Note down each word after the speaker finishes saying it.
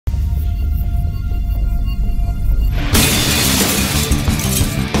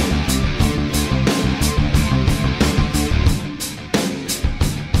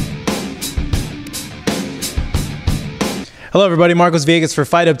Hello everybody, Marcos Villegas for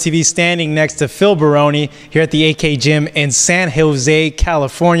Fight Up TV, standing next to Phil Baroni here at the AK Gym in San Jose,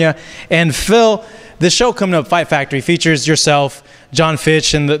 California. And Phil, the show coming up, Fight Factory, features yourself, John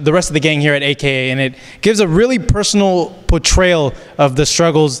Fitch, and the rest of the gang here at AKA, and it gives a really personal portrayal of the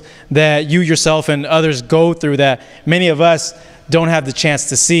struggles that you yourself and others go through that many of us don't have the chance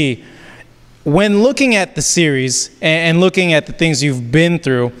to see. When looking at the series and looking at the things you've been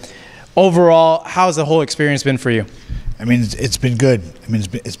through, overall, how's the whole experience been for you? I mean, it's been good. I mean,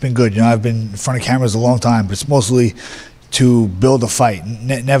 it's been good. You know, I've been in front of cameras a long time, but it's mostly to build a fight.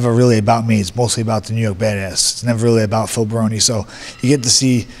 Never really about me. It's mostly about the New York Badass. It's never really about Phil Baroni. So you get to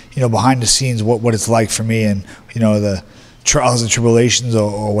see, you know, behind the scenes what it's like for me, and you know, the trials and tribulations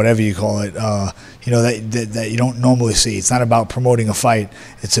or whatever you call it. You know, that you don't normally see. It's not about promoting a fight.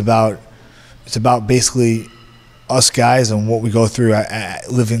 It's about basically us guys and what we go through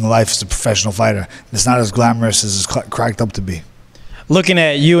living life as a professional fighter. It's not as glamorous as it's cracked up to be. Looking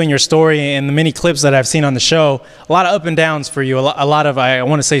at you and your story and the many clips that I've seen on the show, a lot of up and downs for you, a lot of, I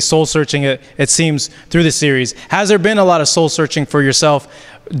want to say, soul searching, it seems, through the series. Has there been a lot of soul searching for yourself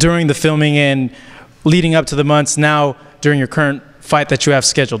during the filming and leading up to the months now during your current fight that you have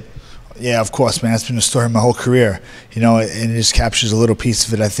scheduled? Yeah, of course, man. That's been the story of my whole career, you know, and it just captures a little piece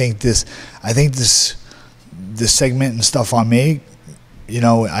of it. I think this segment and stuff on me, you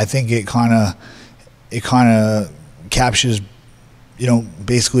know, I think it kind of captures, you know,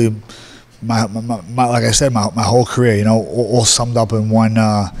 basically my like I said, my whole career, you know, all summed up in one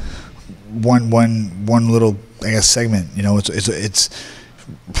little, I guess, segment. You know, it's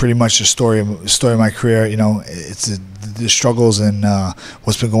pretty much the story of my career. You know, it's the struggles and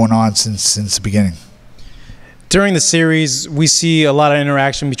what's been going on since the beginning. During the series, we see a lot of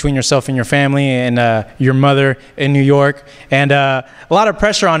interaction between yourself and your family and your mother in New York, and a lot of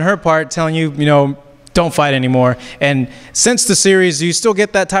pressure on her part, telling you, you know, don't fight anymore. And since the series, do you still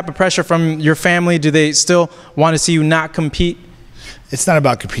get that type of pressure from your family? Do they still want to see you not compete? It's not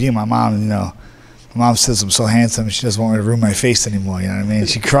about competing. My mom, you know, my mom says I'm so handsome, she doesn't want me to ruin my face anymore, you know what I mean?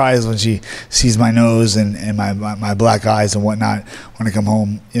 She cries when she sees my nose and my black eyes and whatnot when I come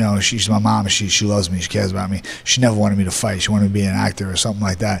home. You know, she's my mom, she loves me, she cares about me. She never wanted me to fight. She wanted me to be an actor or something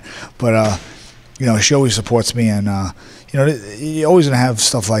like that. But, you know, she always supports me, and, you know, you're always going to have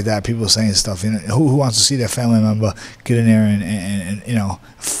stuff like that, people saying stuff. You know, who wants to see their family member get in there and you know,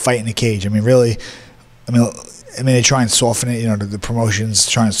 fight in a cage? I mean, really, I mean, they try and soften it, you know, the promotions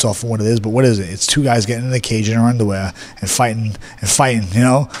try and soften what it is, but what is it? It's two guys getting in the cage in their underwear and fighting, you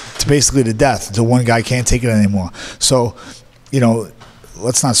know, to basically the death, until one guy can't take it anymore. So, you know,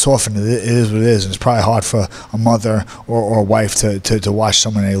 let's not soften it. It is what it is. And it's probably hard for a mother or a wife to watch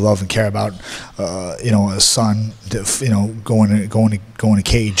someone they love and care about, you know, a son, you know, go in a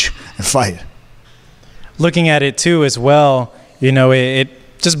cage and fight. Looking at it too as well, you know, it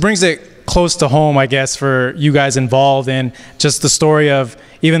just brings it close to home, I guess, for you guys involved, and just the story of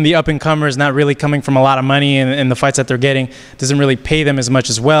even the up-and-comers not really coming from a lot of money, and the fights that they're getting doesn't really pay them as much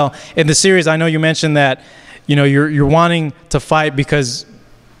as well. In the series, I know you mentioned that, you know, you're wanting to fight because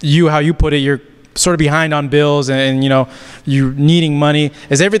how you put it, you're sort of behind on bills, and you know, you're needing money.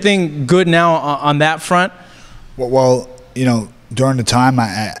 Is everything good now on that front? Well, you know, during the time of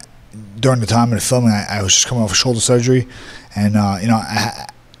the filming, I was just coming off a shoulder surgery, and you know,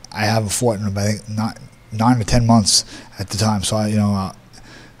 I haven't fought in about 9 to 10 months at the time, so you know,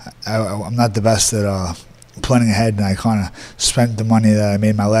 I'm not the best at planning ahead, and I kind of spent the money that I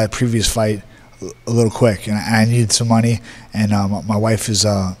made my previous fight a little quick, and I needed some money, and my wife is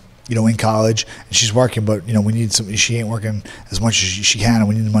you know, in college, and she's working, but you know, we need some. She ain't working as much as she can, and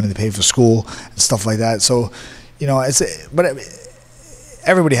we need the money to pay for school and stuff like that. So, you know,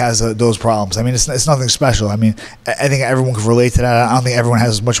 everybody has those problems. I mean, it's nothing special. I mean, I think everyone can relate to that. I don't think everyone has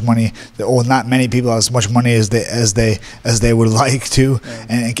as much money, or not many people have as much money as they would like to,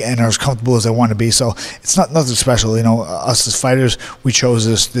 and are as comfortable as they want to be. So it's nothing special. You know, us as fighters, we chose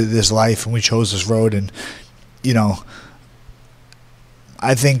this life, and we chose this road, and you know,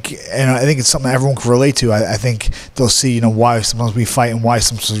 I think it's something everyone can relate to. I think they'll see, you know, why sometimes we fight and why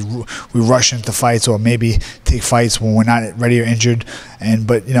sometimes we rush into fights, or maybe take fights when we're not ready or injured.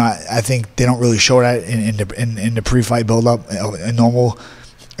 But you know, I think they don't really show that in the pre-fight build-up,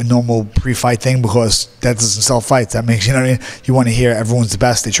 a normal pre-fight thing, because that doesn't sell fights. That makes, you know what I mean? You want to hear everyone's the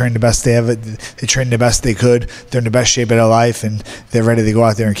best. They train the best they ever. They train the best they could. They're in the best shape of their life, and they're ready to go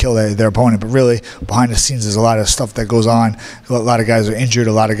out there and kill their opponent. But really, behind the scenes, there's a lot of stuff that goes on. A lot of guys are injured.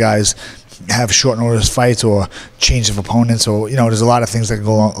 A lot of guys, have short notice fights or change of opponents, or there's a lot of things that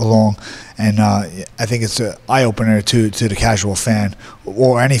go along, and I think it's an eye opener to the casual fan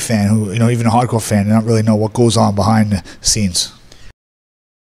or any fan who even a hardcore fan. They don't really know what goes on behind the scenes.